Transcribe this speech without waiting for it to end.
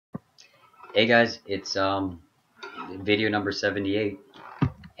Hey guys, it's video number 78,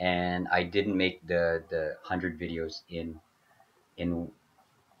 and I didn't make the 100 videos in.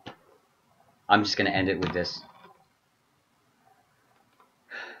 I'm just gonna end it with this.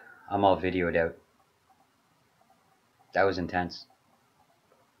 I'm all videoed out. That was intense.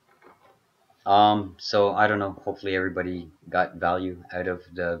 So I don't know. Hopefully everybody got value out of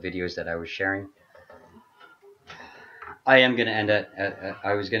the videos that I was sharing. I am gonna end it.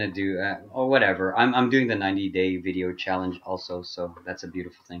 I was gonna do or whatever. I'm doing the 90-day video challenge also, so that's a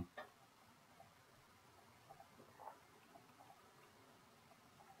beautiful thing.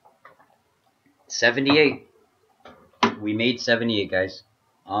 78. We made 78, guys.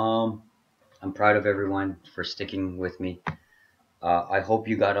 I'm proud of everyone for sticking with me. I hope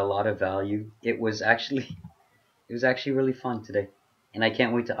you got a lot of value. It was actually really fun today, and I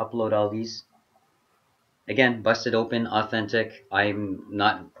can't wait to upload all these. Again, busted open, authentic. I'm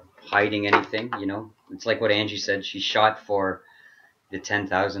not hiding anything. It's like what Angie said. She shot for the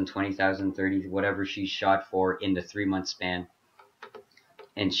 10,000, 20,000, 30, whatever she shot for in the 3 month span.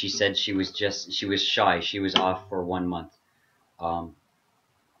 And she said she was shy. She was off for 1 month, um,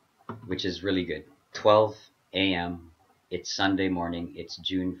 which is really good. 12 a.m. It's Sunday morning. It's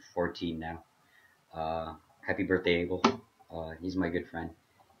June 14 now. Happy birthday, Abel. He's my good friend.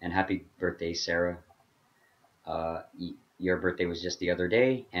 And happy birthday, Sarah. Your birthday was just the other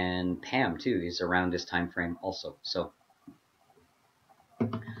day, and Pam too is around this time frame also. So,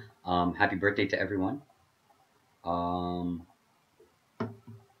 happy birthday to everyone.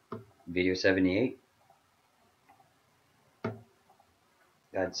 Video 78.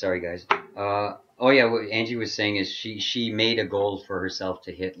 God, sorry guys. Oh yeah, what Angie was saying is she made a goal for herself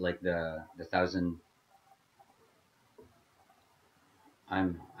to hit like the 1,000.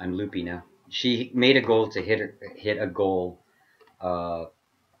 I'm loopy now. She made a goal to hit a goal. I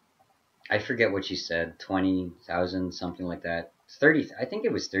forget what she said. 20,000, something like that. 30. I think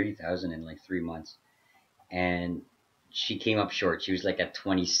it was 30,000 in like 3 months, and she came up short. She was like at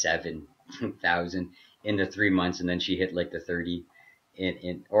 27,000 in the 3 months, and then she hit like the 30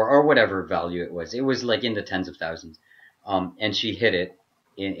 or whatever value it was. It was like in the tens of thousands, and she hit it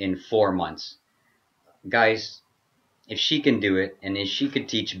in 4 months. Guys, if she can do it, and if she could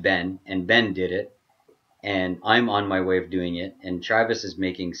teach Ben, and Ben did it, and I'm on my way of doing it, and Travis is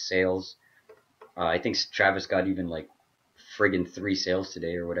making sales. I think Travis got even like friggin' 3 sales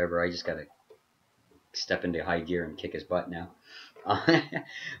today or whatever. I just gotta step into high gear and kick his butt now.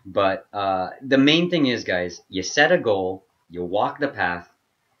 But the main thing is, guys, you set a goal, you walk the path,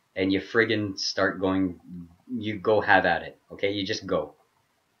 and you friggin' start going. You go have at it, okay? You just go.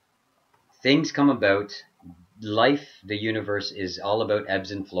 Things come about. Life, the universe is all about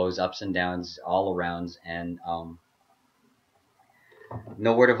ebbs and flows, ups and downs, all arounds, and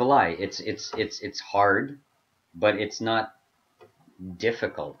no word of a lie. It's hard, but it's not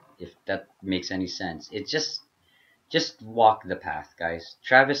difficult. If that makes any sense, it's just walk the path, guys.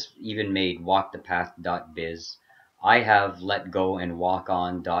 Travis even made walkthepath.biz. I have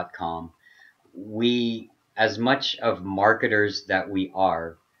letgoandwalkon.com. We, as much of marketers that we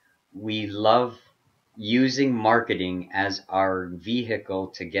are, we love using marketing as our vehicle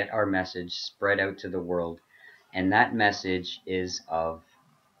to get our message spread out to the world. And that message is of,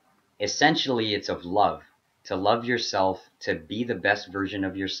 essentially, it's of love. To love yourself, to be the best version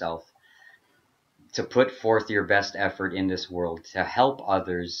of yourself, to put forth your best effort in this world, to help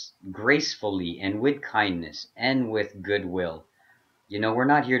others gracefully and with kindness and with goodwill. We're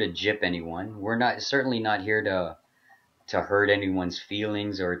not here to gyp anyone. We're certainly not here to hurt anyone's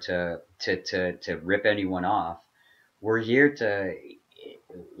feelings or to rip anyone off. We're here to,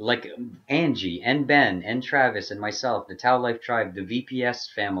 like Angie and Ben and Travis and myself, the Tao Life Tribe, the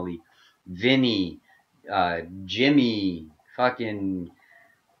VPS family, Vinny, Jimmy, fucking,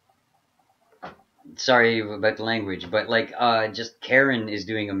 sorry about the language, but like just Karen is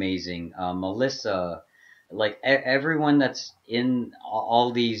doing amazing. Melissa, like everyone that's in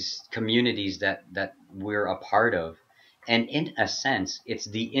all these communities that we're a part of. And in a sense, it's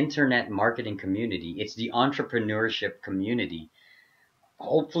the internet marketing community. It's the entrepreneurship community.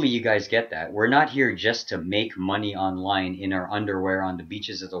 Hopefully you guys get that. We're not here just to make money online in our underwear on the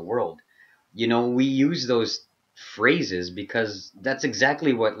beaches of the world. We use those phrases because that's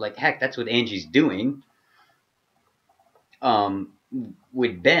exactly what, like, heck, that's what Angie's doing um,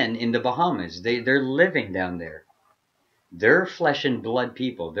 with Ben in the Bahamas. They're living down there. They're flesh and blood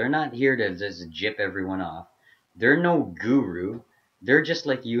people. They're not here to just gyp everyone off. They're no guru. They're just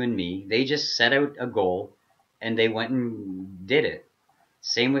like you and me. They just set out a goal and they went and did it.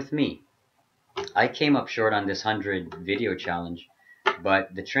 Same with me. I came up short on this 100 video challenge.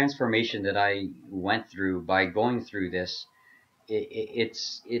 But the transformation that I went through by going through this,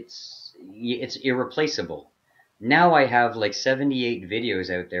 it's irreplaceable. Now I have like 78 videos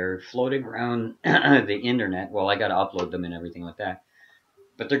out there floating around the internet. Well, I got to upload them and everything like that.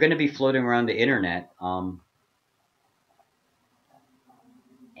 But they're going to be floating around the internet.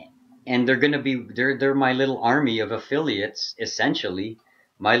 And they're going to be, they're my little army of affiliates, essentially.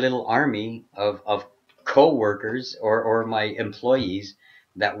 My little army of co-workers or my employees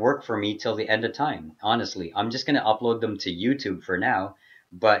that work for me till the end of time. Honestly, I'm just going to upload them to YouTube for now.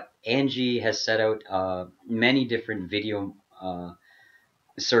 But Anji has set out many different video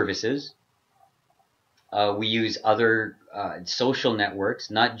services. We use other social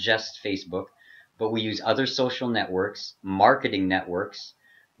networks, not just Facebook, but we use other social networks, marketing networks.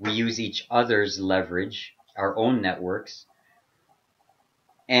 We use each other's leverage, our own networks.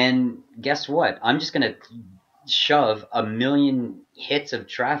 And guess what? I'm just going to shove 1 million hits of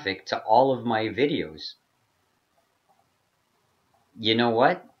traffic to all of my videos. You know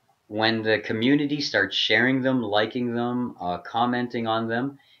what? When the community starts sharing them, liking them, commenting on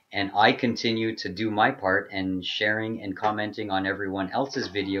them, and I continue to do my part and sharing and commenting on everyone else's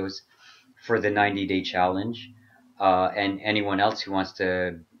videos for the 90-day challenge, and anyone else who wants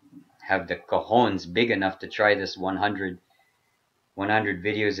to have the cojones big enough to try this 100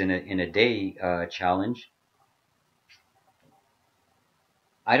 videos in a day challenge.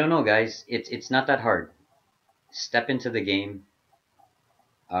 I don't know, guys. It's not that hard. Step into the game.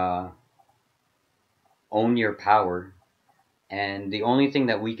 Own your power. And the only thing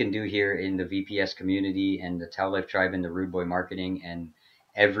that we can do here in the VPS community and the Tau Life Tribe and the Rude Boy Marketing and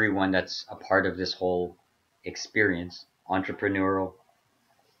everyone that's a part of this whole experience, entrepreneurial,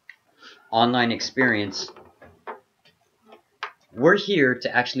 online experience, we're here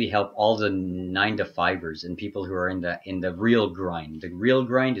to actually help all the 9-to-5ers and people who are in the real grind. The real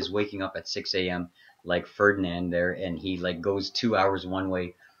grind is waking up at 6 a.m. like Ferdinand there, and he like goes 2 hours one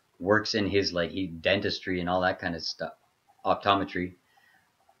way, works in his like dentistry and all that kind of stuff. Optometry,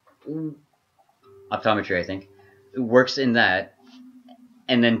 I think, works in that,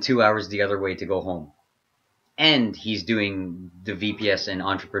 and then 2 hours the other way to go home. And he's doing the VPS and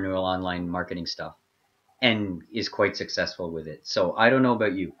entrepreneurial online marketing stuff and is quite successful with it. So I don't know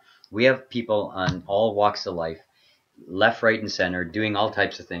about you. We have people on all walks of life, left, right, and center, doing all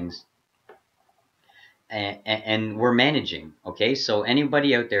types of things. And we're managing, okay? So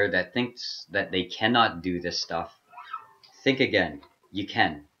anybody out there that thinks that they cannot do this stuff, think again. You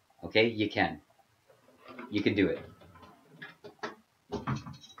can. Okay? You can. You can do it.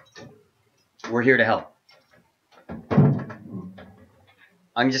 We're here to help.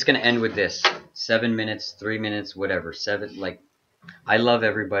 I'm just going to end with this. 7 minutes, 3 minutes, whatever. I love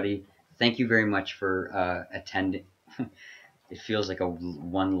everybody. Thank you very much for attending. It feels like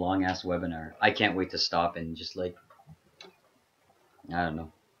one long-ass webinar. I can't wait to stop and just I don't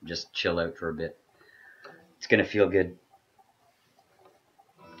know, just chill out for a bit. It's going to feel good.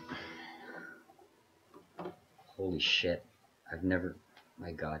 Holy shit.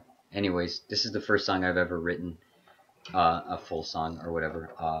 My God. Anyways, this is the first song I've ever written, a full song or whatever.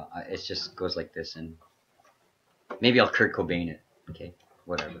 It just goes like this, and maybe I'll Kurt Cobain it. Okay,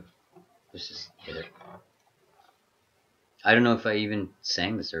 whatever. Let's just hit it. I don't know if I even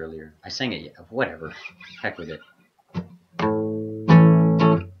sang this earlier. I sang it, whatever. Heck with it.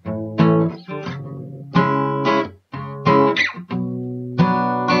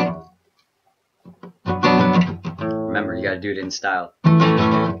 Remember, you gotta do it in style.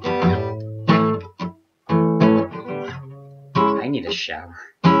 I need a shower.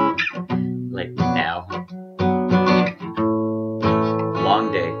 Like now.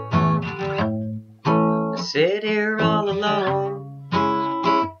 Long day. I sit here all alone,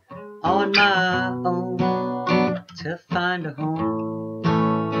 on my own, to find a home.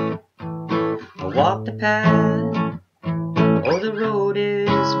 I walk the path, oh the road is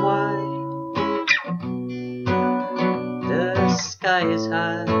wide. The sky is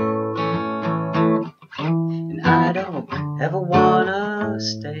high, and I don't ever wanna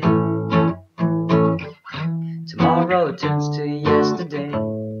stay. Tomorrow turns to yesterday.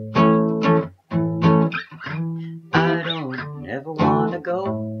 I don't ever wanna go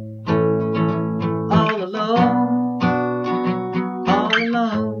all alone, all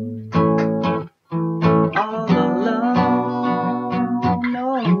alone, all alone, no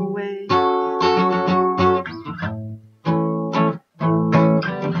way.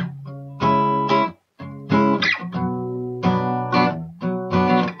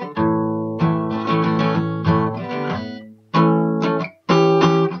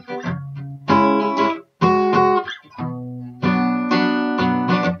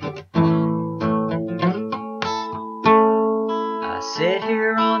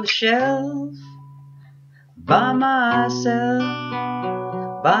 bookshelf by myself,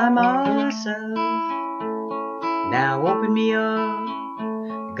 by myself. Now open me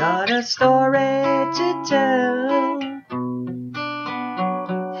up, got a story to tell.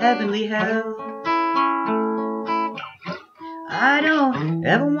 Heavenly hell, I don't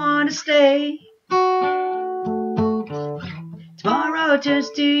ever want to stay. Tomorrow turns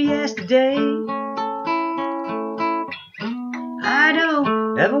to yesterday. I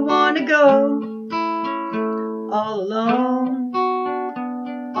don't ever want to go all alone,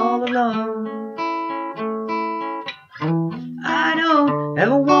 all alone. I don't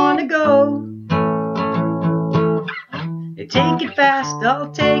ever want to go. You take it fast,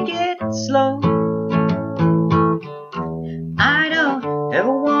 I'll take it slow. I don't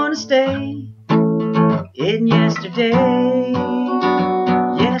ever want to stay in yesterday,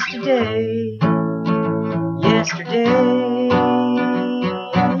 yesterday, yesterday,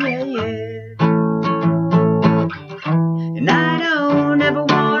 yeah, yeah. And I don't ever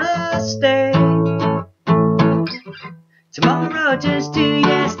want to stay. Tomorrow just to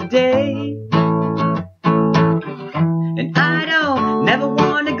yesterday. And I don't never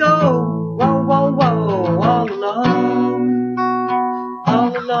want to go, whoa, whoa, whoa, all alone,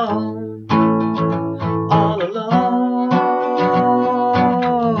 all alone, all alone,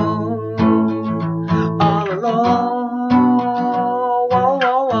 all alone, whoa, whoa,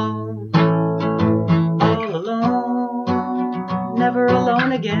 whoa, all alone, never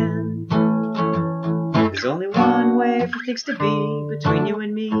alone again. There's only one way for things to be between you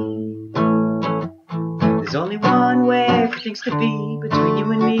and me. There's only one way for things to be between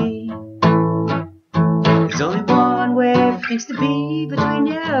you and me. There's only one way for things to be between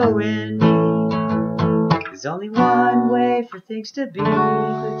you and me. There's only one way for things to be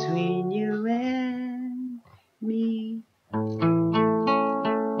between you and me.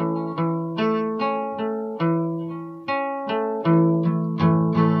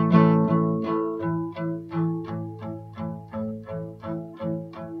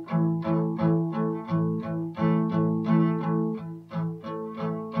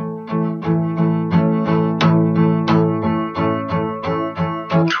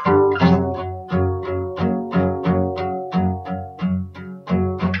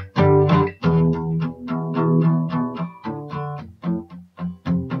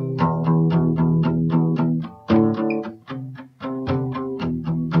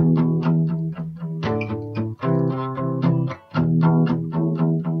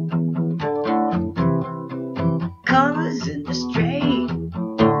 Colors in the street,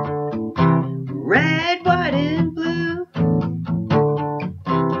 red, white, and blue.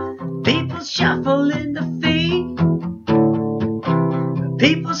 People shuffling the feet,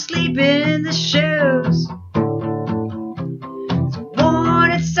 people sleep in the shoes. It's a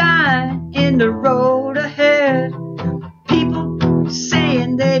warning sign in the road ahead. People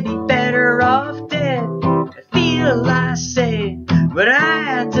saying they'd be better off dead. I feel I say, but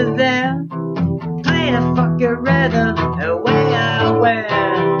I answer them. Play the fucking rhythm away I went.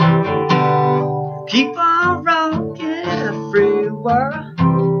 Keep on rocking the free world.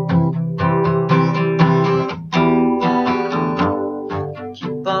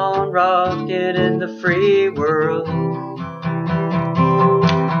 Keep on rocking in the free world.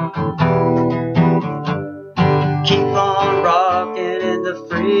 Keep on rocking in the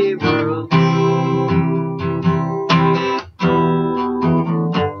free world.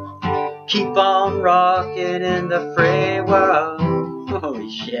 Keep on rocking in the free world. Holy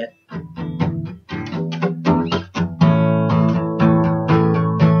shit.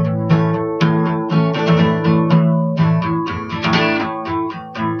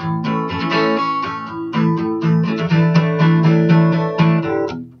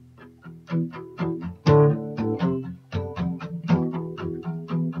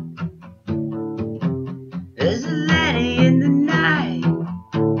 There's a lady in the night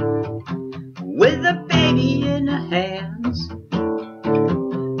with a baby in her hands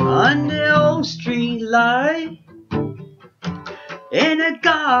under old street light in a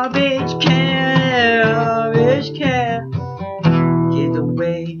garbage can. Get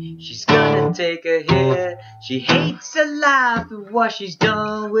away, she's gonna take a hit. She hates her life and what she's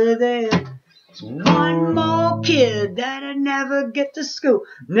done with it. It's one more kid that'll never get to school,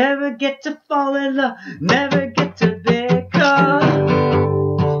 never get to fall in love, never get to become.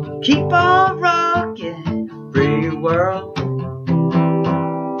 Keep on rocking, free world.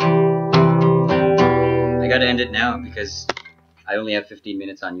 I gotta end it now because I only have 15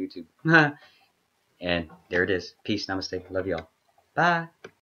 minutes on YouTube. And there it is. Peace, namaste. Love y'all. Bye.